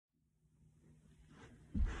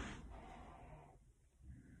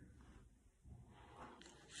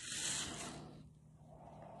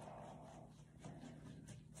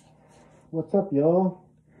What's up, y'all?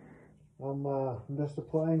 I'm just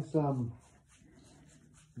applying some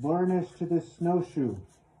varnish to this snowshoe.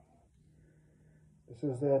 This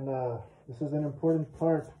is an important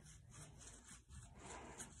part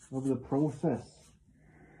of the process.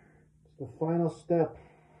 It's the final step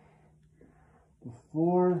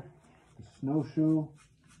before the snowshoe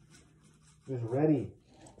is ready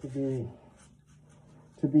to be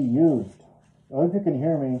used. I hope you can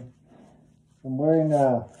hear me. I'm wearing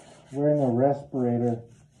a respirator.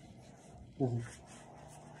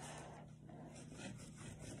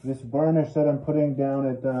 This varnish that I'm putting down,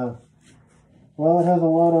 it has a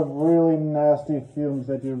lot of really nasty fumes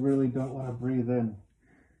that you really don't want to breathe in.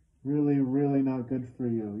 Really not good for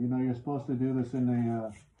you. You know, you're supposed to do this in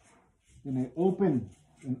an open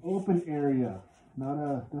area,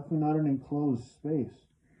 definitely not an enclosed space.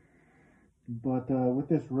 But with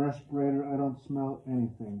this respirator, I don't smell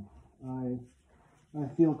anything. I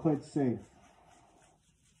feel quite safe.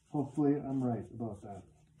 Hopefully I'm right about that.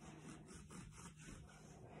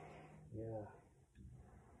 Yeah.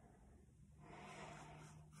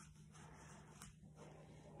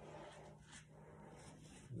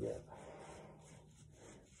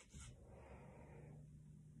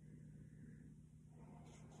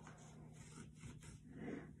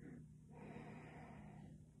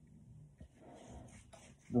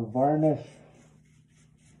 The varnish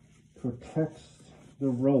protects the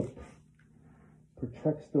rope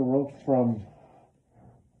from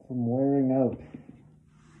wearing out,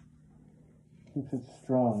 keeps it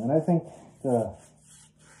strong. And I think the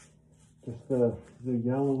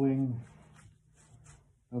yellowing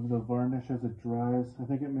of the varnish as it dries, I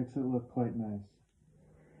think it makes it look quite nice.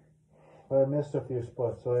 But I missed a few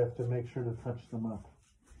spots, so I have to make sure to touch them up.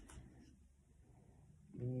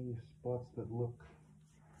 Any spots that look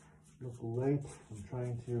light, I'm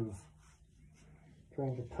trying to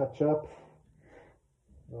touch up.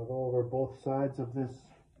 I'll go over both sides of this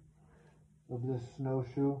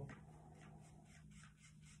snowshoe.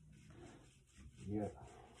 Yeah.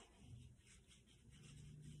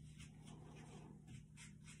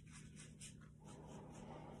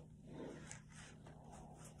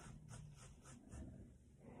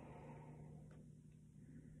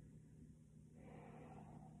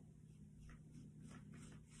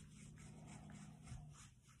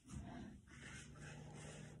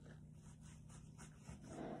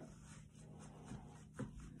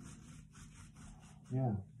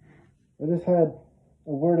 Yeah, I just had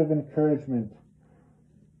a word of encouragement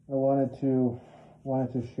I wanted to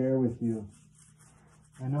share with you.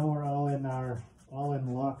 I know we're all in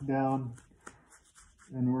lockdown,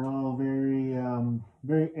 and we're all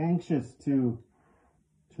very anxious to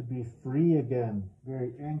be free again.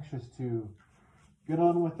 Very anxious to get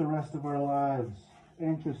on with the rest of our lives.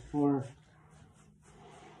 Anxious for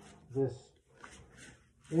this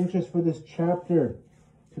chapter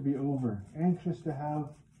to be over, anxious to have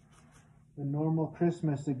the normal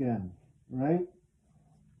Christmas again, right?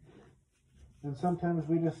 And sometimes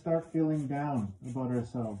we just start feeling down about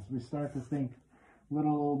ourselves. We start to think,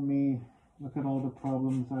 little old me, look at all the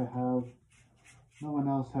problems I have. No one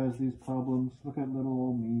else has these problems. Look at little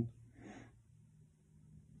old me.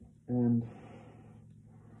 And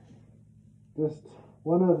just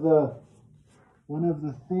one of the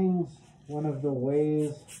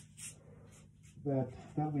ways that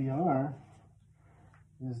we are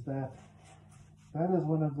is that is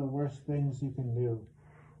one of the worst things you can do.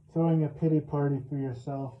 Throwing a pity party for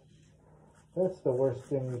yourself, that's the worst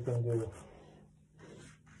thing you can do.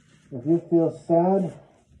 If you feel sad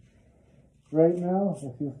right now,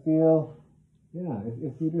 if you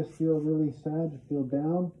just feel really sad, you feel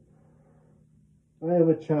down, I have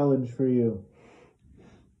a challenge for you.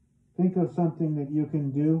 Think of something that you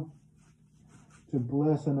can do to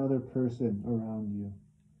bless another person around you.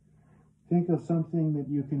 Think of something that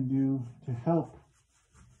you can do to help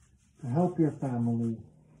your family.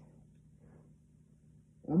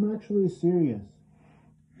 I'm actually serious.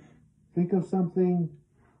 Think of something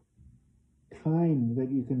kind that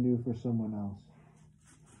you can do for someone else.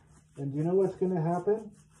 And you know what's going to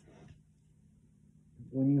happen?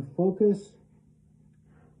 When you focus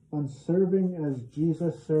on serving as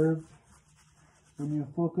Jesus served, when you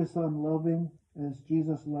focus on loving as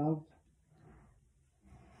Jesus loved,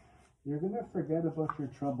 you're going to forget about your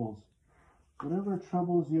troubles. Whatever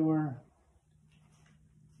troubles you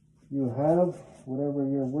have, whatever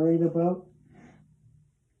you're worried about,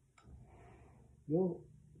 you'll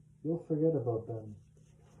forget about them.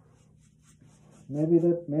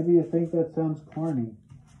 Maybe you think that sounds corny,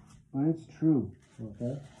 but it's true,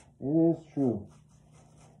 okay? It is true.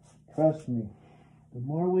 Trust me. The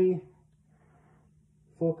more we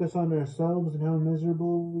focus on ourselves and how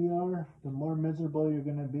miserable we are, the more miserable you're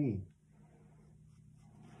going to be.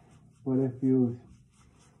 But if you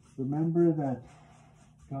remember that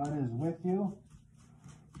God is with you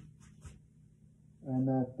and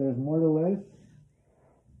that there's more to life,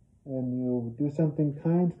 and you do something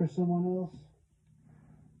kind for someone else,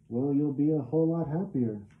 well, you'll be a whole lot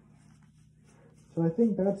happier. So I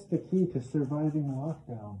think that's the key to surviving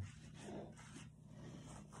lockdown.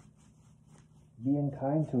 Being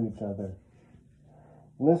kind to each other,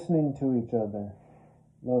 listening to each other,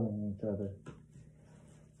 loving each other.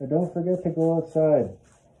 And don't forget to go outside.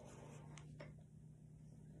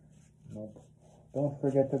 Nope. Don't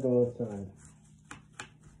forget to go outside.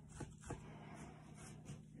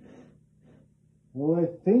 Well, I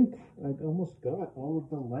think I almost got all of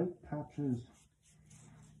the light patches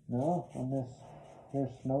now on this here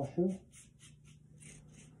snowshoe.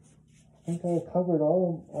 I think I covered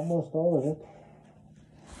almost all of it.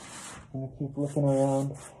 I'm going to keep looking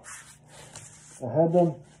around. I had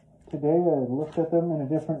them today, I looked at them in a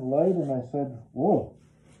different light and I said, whoa,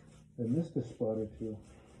 I missed a spot or two.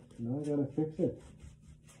 Now I got to fix it.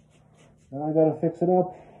 Now I got to fix it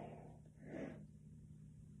up.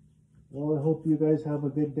 Well, I hope you guys have a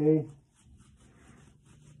good day.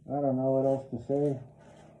 I don't know what else to say,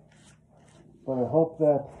 but I hope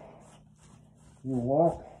that you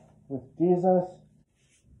walk with Jesus.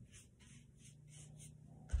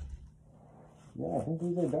 Yeah, I think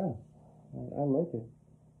these are done. I like it.